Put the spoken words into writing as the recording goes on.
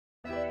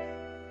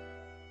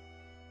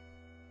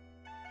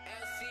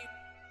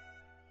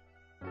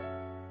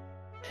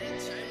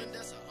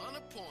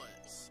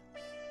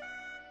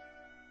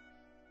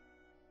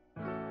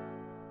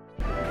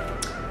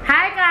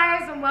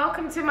and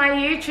welcome to my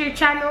YouTube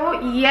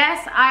channel.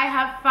 Yes, I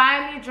have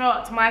finally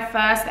dropped my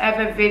first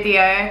ever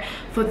video.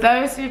 For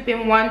those who've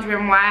been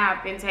wondering why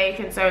I've been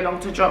taking so long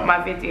to drop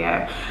my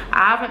video,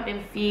 I haven't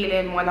been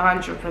feeling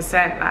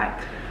 100%. Like,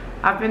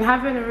 I've been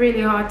having a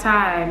really hard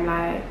time.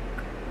 Like,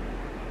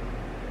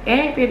 it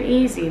ain't been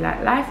easy.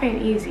 Like, life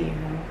ain't easy, you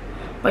know.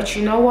 But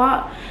you know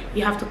what?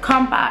 You have to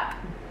come back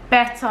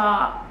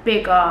better,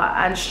 bigger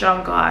and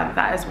stronger, and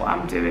that is what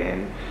I'm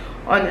doing,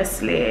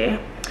 honestly.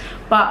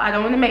 But I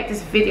don't want to make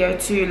this video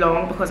too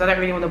long because I don't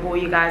really want to bore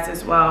you guys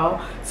as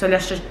well, so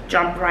let's just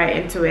jump right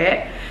into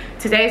it.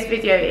 Today's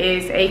video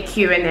is a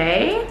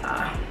Q&A.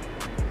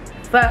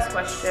 First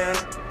question,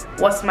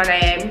 what's my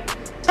name?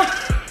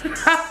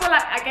 I feel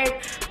like I gave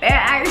bare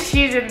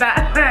attitude in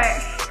that,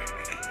 like,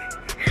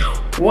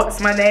 what's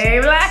my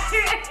name? Like,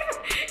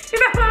 you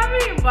know what I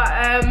mean? But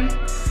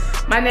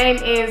my name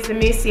is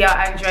Namousia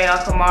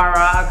Kamara.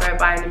 I go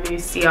by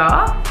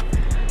Namousia.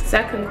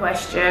 Second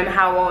question,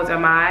 how old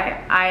am I?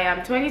 I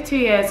am 22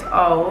 years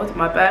old.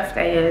 My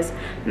birthday is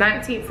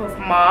 19th of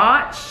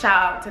March.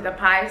 Shout out to the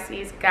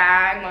Pisces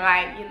gang,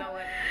 like, you know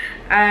what.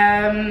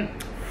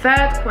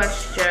 Third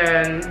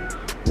question,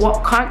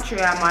 what country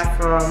am I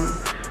from?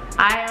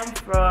 I am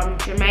from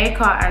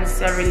Jamaica and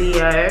Sierra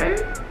Leone.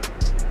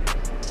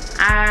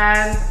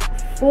 And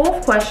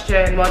fourth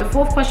question, well, the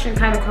fourth question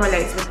kind of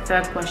correlates with the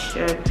third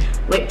question,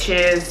 which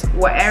is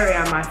what area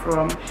am I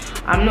from?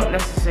 I'm not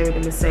necessarily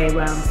going to say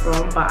where I'm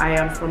from, but I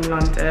am from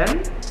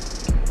London.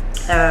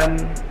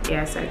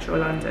 Yeah, central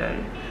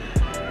London.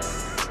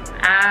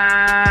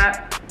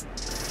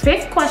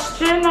 Fifth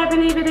question, I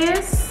believe it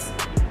is,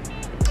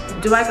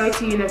 do I go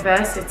to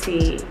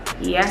university?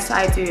 Yes,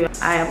 I do.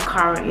 I am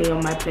currently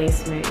on my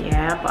placement,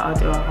 yeah, but I'll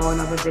do a whole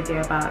nother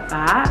video about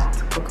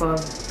that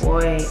because,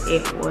 boy,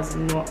 it was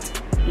not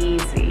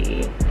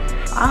easy.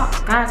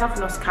 Guys, I've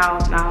lost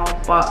count now,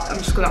 but I'm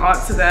just gonna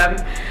answer them.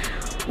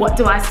 What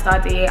do I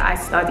study? I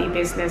study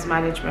business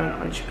management,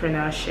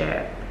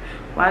 entrepreneurship.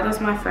 Why does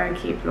my phone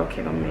keep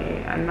locking on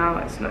me and now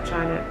it's not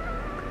trying to,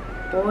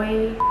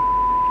 boy?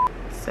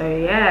 So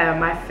yeah,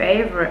 my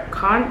favorite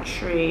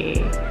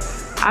country,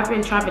 I've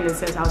been traveling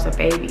since I was a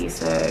baby,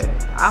 so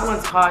that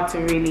one's hard to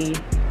really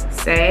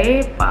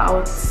say, but I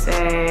would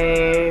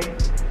say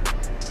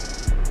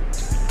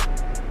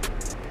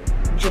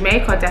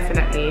Jamaica,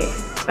 definitely.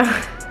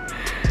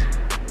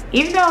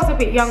 Even though I was a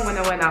bit young when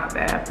I went out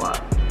there,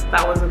 but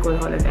that was a good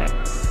holiday.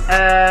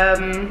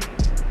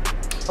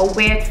 A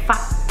weird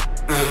fact.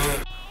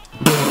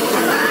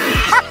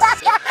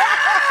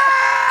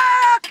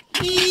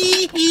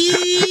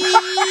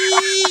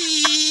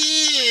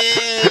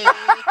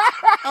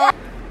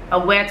 A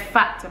weird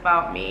fact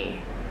about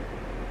me.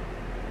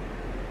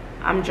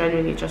 I'm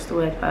generally just a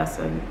weird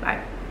person.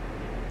 Like,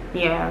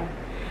 yeah,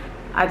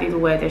 I do the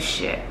weirdest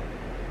shit.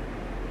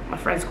 My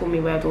friends call me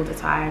weird all the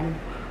time.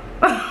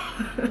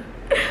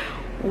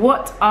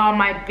 What are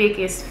my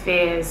biggest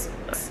fears?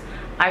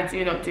 I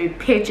do not do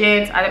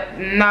pigeons. I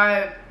don't,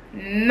 no.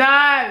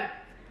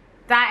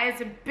 That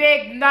is a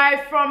big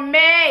no from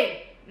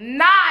me.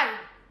 No,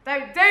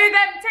 don't do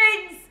them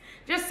things.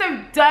 Just so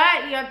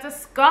dirty and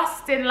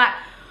disgusting, like,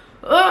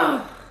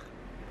 ugh.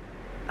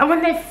 And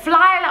when they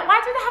fly, like,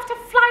 why do they have to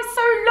fly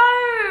so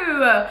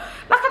low?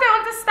 Like, I don't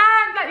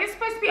understand. Like, you're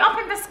supposed to be up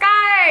in the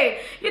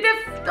sky. You did,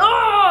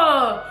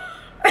 oh,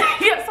 it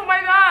gets on my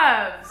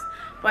nerves.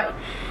 But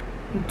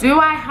do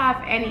I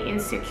have any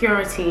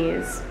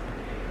insecurities?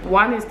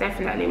 One is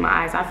definitely my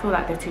eyes. I feel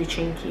like they're too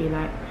chinky.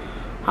 Like,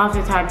 half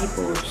the time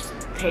people just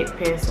take the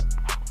piss.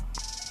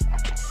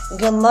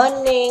 Good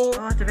morning.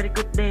 Oh, it's a very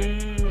good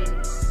day.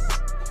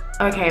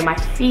 Okay, my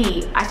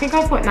feet. I think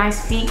I've got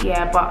nice feet,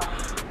 yeah, but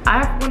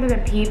I'm one of the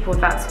people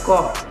that's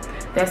got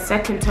their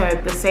second toe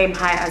the same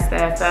height as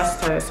their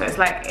first toe, so it's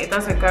like it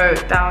doesn't go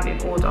down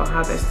in order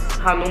how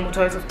normal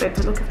toes are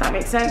supposed to look, if that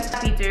makes sense. What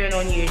I'll be doing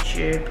on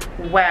YouTube,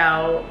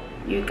 well,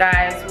 you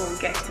guys will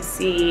get to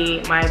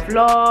see my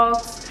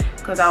vlogs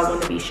because I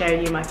want to be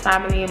showing you my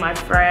family, my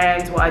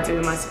friends, what I do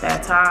in my spare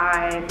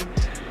time.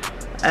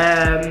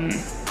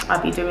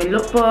 I'll be doing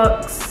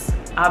lookbooks,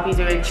 I'll be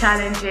doing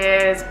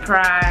challenges,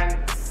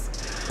 pranks.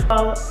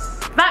 Well,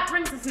 that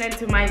brings us an end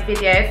to my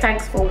video.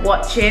 Thanks for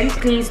watching.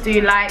 Please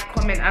do like,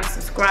 comment and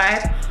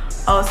subscribe.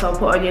 Also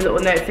put on your little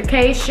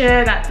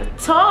notification at the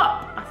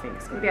top. I think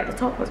it's going to be at the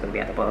top or it's going to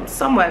be at the bottom.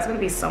 Somewhere. It's going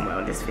to be somewhere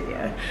on this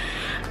video.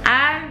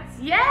 And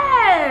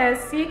yeah,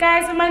 see you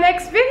guys in my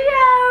next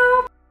video.